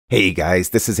Hey guys,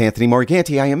 this is Anthony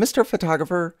Morganti. I am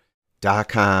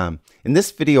MrPhotographer.com. In this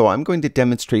video, I'm going to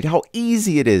demonstrate how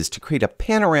easy it is to create a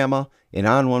panorama in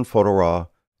On1 Photo RAW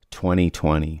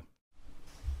 2020.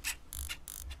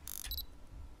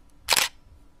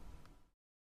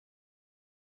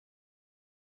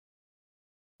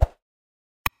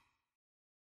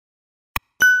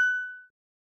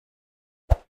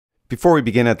 Before we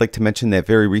begin, I'd like to mention that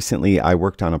very recently I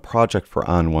worked on a project for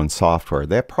On1 Software.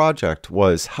 That project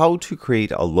was how to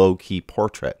create a low-key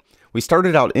portrait. We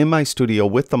started out in my studio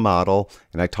with the model,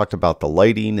 and I talked about the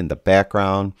lighting and the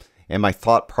background and my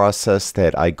thought process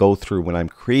that I go through when I'm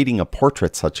creating a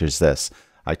portrait such as this.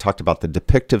 I talked about the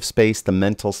depictive space, the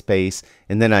mental space,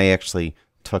 and then I actually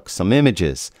took some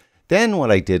images. Then what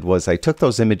I did was I took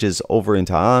those images over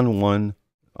into On1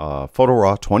 Photo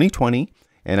RAW 2020,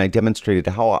 and I demonstrated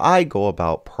how I go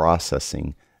about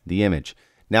processing the image.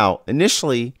 Now,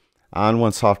 initially,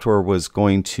 On1 Software was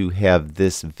going to have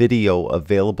this video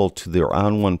available to their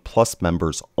On1 Plus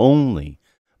members only.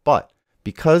 But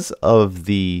because of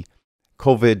the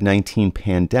COVID-19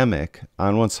 pandemic,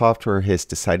 On1 Software has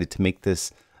decided to make this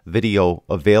video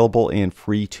available and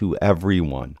free to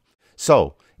everyone.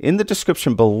 So, in the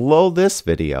description below this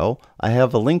video, I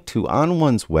have a link to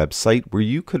On1's website where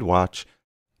you could watch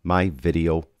my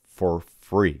video for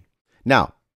free.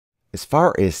 Now, as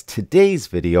far as today's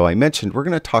video, I mentioned we're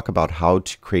going to talk about how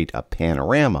to create a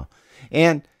panorama.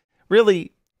 And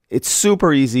really, it's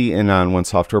super easy in On1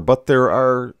 Software, but there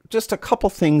are just a couple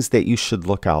things that you should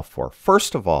look out for.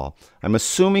 First of all, I'm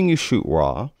assuming you shoot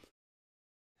RAW.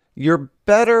 Your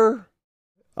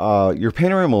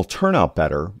panorama will turn out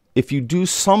better if you do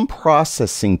some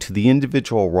processing to the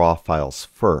individual RAW files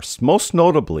first. Most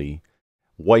notably,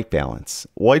 white balance.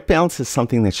 White balance is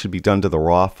something that should be done to the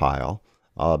RAW file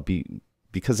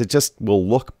because it just will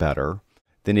look better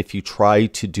than if you try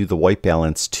to do the white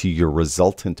balance to your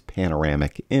resultant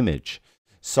panoramic image.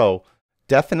 So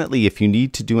definitely, if you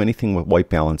need to do anything with white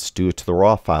balance, do it to the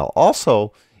RAW file.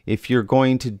 Also, if you're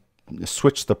going to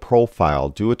switch the profile,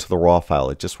 do it to the RAW file.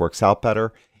 It just works out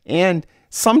better. And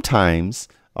sometimes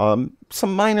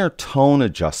some minor tone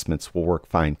adjustments will work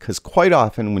fine, because quite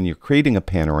often when you're creating a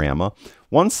panorama,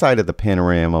 one side of the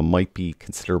panorama might be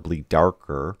considerably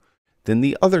darker than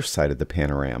the other side of the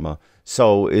panorama.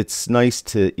 So it's nice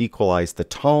to equalize the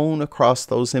tone across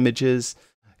those images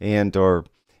and or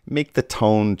make the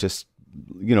tone just,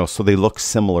 so they look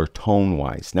similar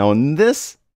tone-wise. Now in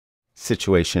this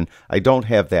situation, I don't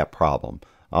have that problem.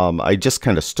 I just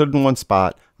kind of stood in one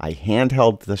spot, I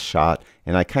handheld the shot,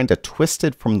 and I kind of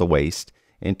twisted from the waist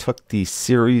and took the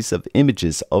series of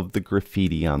images of the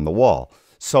graffiti on the wall.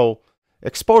 So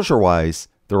exposure-wise,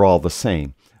 they're all the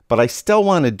same. But I still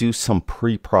want to do some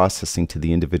pre-processing to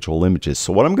the individual images.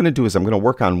 So what I'm going to do is I'm going to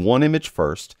work on one image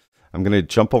first. I'm going to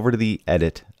jump over to the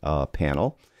Edit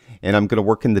panel, and I'm going to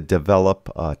work in the Develop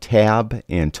tab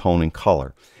and Tone and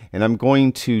Color. And I'm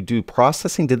going to do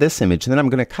processing to this image, and then I'm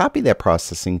going to copy that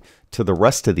processing to the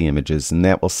rest of the images, and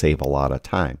that will save a lot of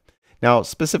time. Now,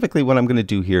 specifically what I'm going to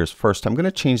do here is first, I'm going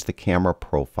to change the camera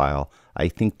profile, I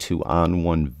think to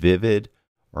On1 Vivid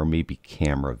or maybe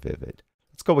Camera Vivid.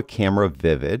 Let's go with Camera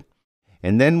Vivid.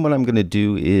 And then what I'm going to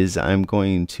do is I'm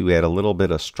going to add a little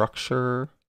bit of structure,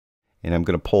 and I'm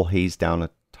going to pull haze down a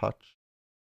touch.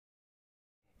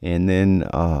 And then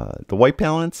the white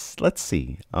balance, let's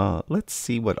see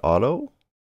what auto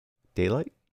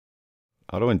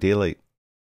and daylight,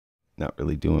 not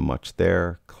really doing much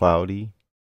there.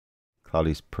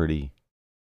 Cloudy's pretty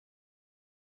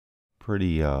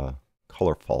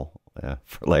colorful,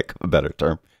 for lack of a better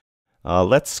term.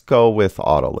 Let's go with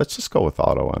auto. Let's just go with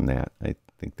auto on that. I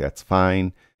think that's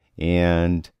fine.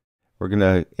 And we're going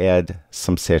to add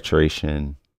some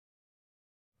saturation,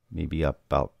 maybe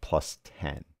about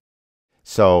 +10.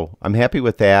 So I'm happy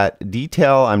with that.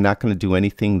 Detail, I'm not going to do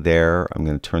anything there. I'm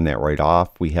going to turn that right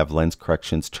off. We have lens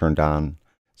corrections turned on,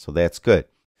 so that's good.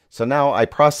 So now I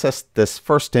processed this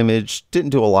first image,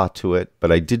 didn't do a lot to it,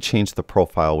 but I did change the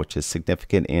profile, which is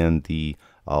significant, and the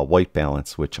white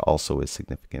balance, which also is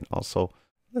significant. Also,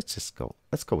 let's go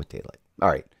with daylight. All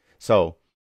right, so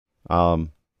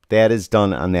that is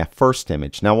done on that first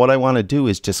image. Now what I want to do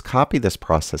is just copy this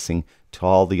processing to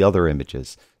all the other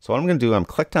images. So what I'm going to do, I'm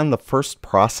clicked on the first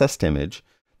processed image,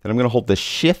 then I'm going to hold the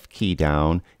Shift key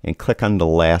down and click on the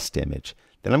last image.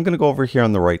 Then I'm going to go over here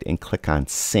on the right and click on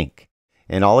Sync.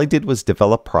 And all I did was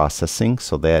develop processing,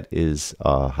 so that is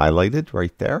highlighted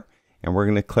right there. And we're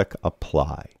going to click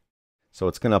Apply. So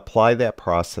it's going to apply that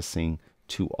processing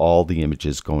to all the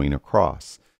images going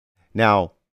across.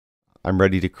 Now, I'm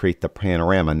ready to create the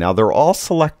panorama. Now they're all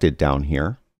selected down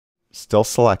here, still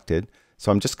selected.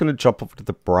 So I'm just going to jump over to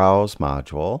the Browse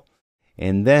module,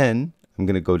 and then I'm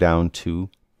going to go down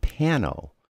to Pano.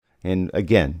 And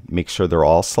again, make sure they're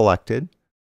all selected.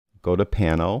 Go to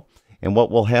Pano. And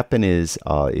what will happen is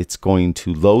it's going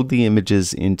to load the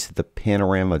images into the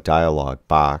Panorama dialog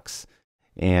box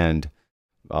and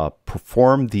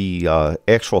perform the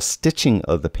actual stitching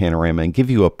of the panorama and give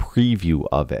you a preview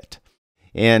of it.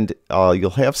 And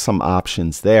you'll have some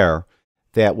options there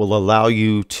that will allow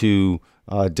you to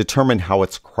determine how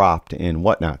it's cropped and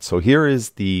whatnot. So here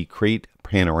is the Create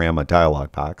Panorama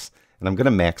dialog box, and I'm going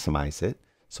to maximize it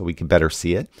so we can better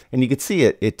see it. And you can see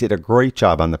it did a great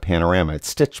job on the panorama. It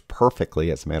stitched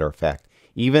perfectly, as a matter of fact.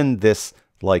 Even this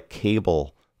like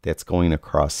cable that's going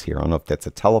across here, I don't know if that's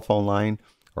a telephone line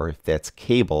or if that's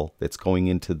cable that's going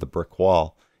into the brick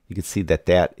wall, you can see that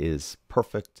that is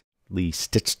perfectly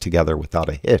stitched together without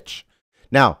a hitch.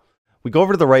 Now, we go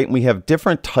over to the right and we have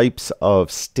different types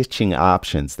of stitching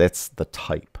options. That's the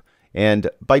type. And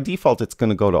by default, it's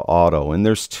going to go to auto. And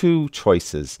there's two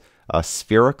choices,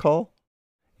 spherical.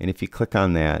 And if you click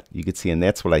on that, you can see, and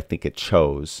that's what I think it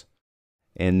chose.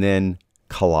 And then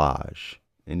collage.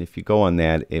 And if you go on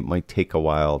that, it might take a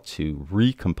while to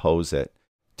recompose it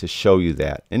to show you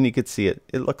that. And you can see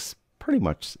it looks pretty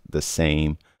much the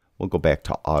same. We'll go back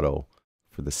to auto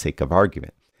for the sake of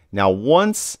argument. Now,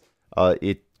 once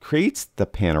it creates the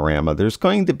panorama, there's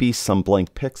going to be some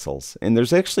blank pixels. And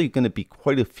there's actually going to be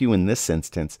quite a few in this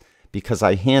instance because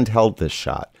I handheld this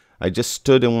shot. I just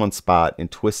stood in one spot and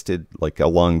twisted like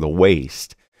along the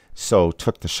waist, so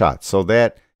took the shot. So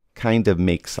that kind of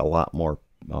makes a lot more,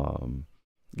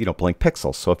 blank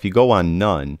pixels. So if you go on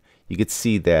none, you could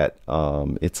see that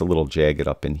it's a little jagged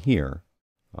up in here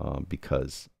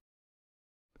because,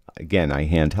 again, I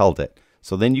handheld it.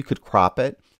 So then you could crop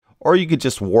it, or you could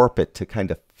just warp it to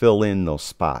kind of fill in those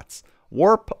spots.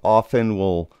 Warp often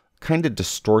will kind of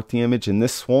distort the image, and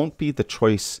this won't be the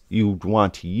choice you'd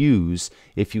want to use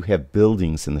if you have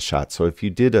buildings in the shot. So if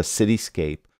you did a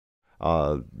cityscape,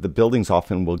 the buildings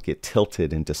often will get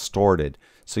tilted and distorted.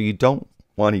 So you don't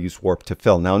want to use warp to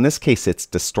fill. Now in this case, it's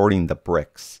distorting the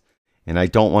bricks, and I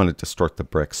don't want to distort the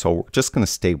bricks. So we're just going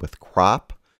to stay with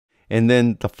crop, and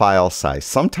then the file size.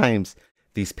 Sometimes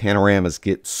these panoramas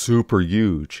get super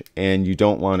huge and you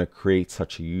don't want to create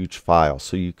such a huge file.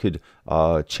 So you could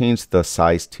change the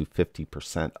size to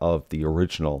 50% of the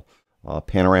original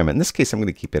panorama. In this case, I'm going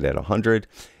to keep it at 100.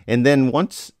 And then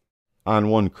once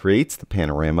On1 creates the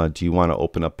panorama, do you want to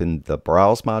open up in the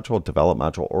Browse module, Develop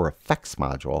module, or Effects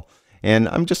module? And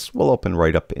we'll open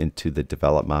right up into the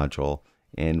Develop module,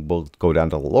 and we'll go down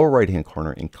to the lower right-hand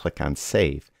corner and click on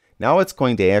Save. Now it's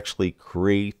going to actually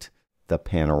create the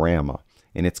panorama.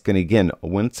 And it's going to, again,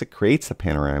 once it creates the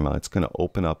panorama, it's going to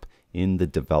open up in the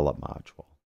Develop module.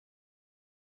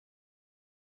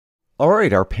 All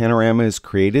right, our panorama is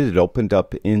created. It opened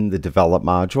up in the Develop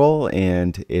module,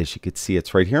 and as you can see,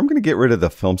 it's right here. I'm going to get rid of the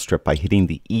film strip by hitting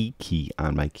the E key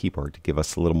on my keyboard to give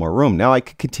us a little more room. Now I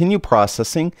could continue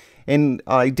processing, and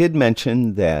I did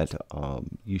mention that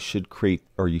you should create,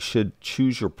 or you should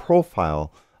choose your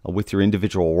profile with your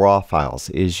individual RAW files.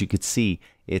 As you can see,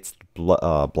 it's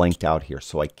blanked out here,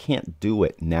 so I can't do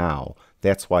it now.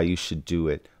 That's why you should do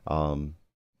it on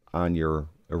your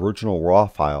original RAW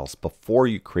files before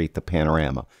you create the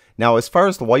panorama. Now, as far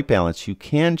as the white balance, you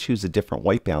can choose a different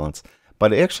white balance,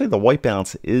 but actually the white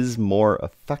balance is more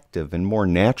effective and more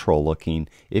natural looking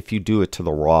if you do it to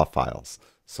the RAW files.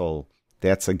 So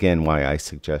that's, again, why I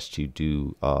suggest you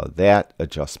do that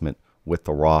adjustment with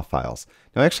the RAW files.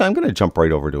 Now, actually, I'm going to jump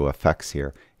right over to Effects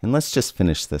here, and let's just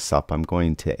finish this up. I'm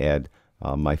going to add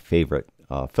my favorite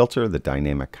filter, the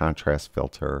Dynamic Contrast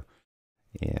filter,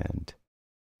 and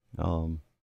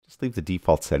just leave the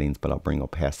default settings, but I'll bring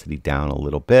opacity down a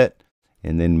little bit,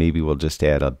 and then maybe we'll just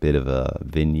add a bit of a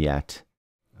vignette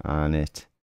on it,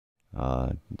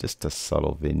 just a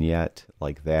subtle vignette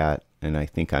like that, and I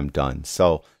think I'm done.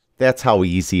 So that's how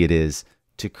easy it is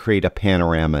to create a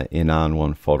panorama in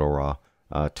On1 Photo RAW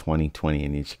 2020,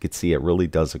 and as you can see, it really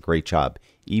does a great job,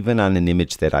 even on an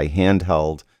image that I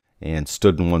handheld and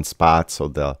stood in one spot, so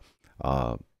the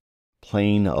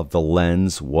plane of the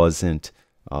lens wasn't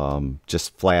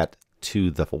just flat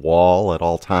to the wall at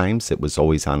all times. It was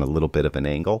always on a little bit of an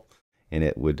angle, and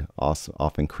it would also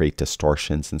often create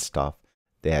distortions and stuff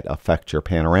that affect your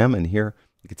panorama, and here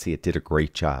you can see it did a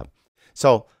great job.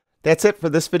 So that's it for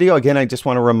this video. Again, I just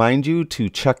want to remind you to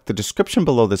check the description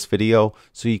below this video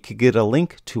so you could get a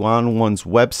link to On1's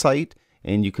website,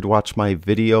 and you could watch my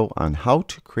video on how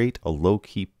to create a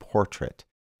low-key portrait.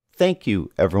 Thank you,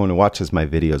 everyone who watches my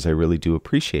videos. I really do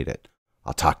appreciate it.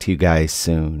 I'll talk to you guys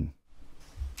soon.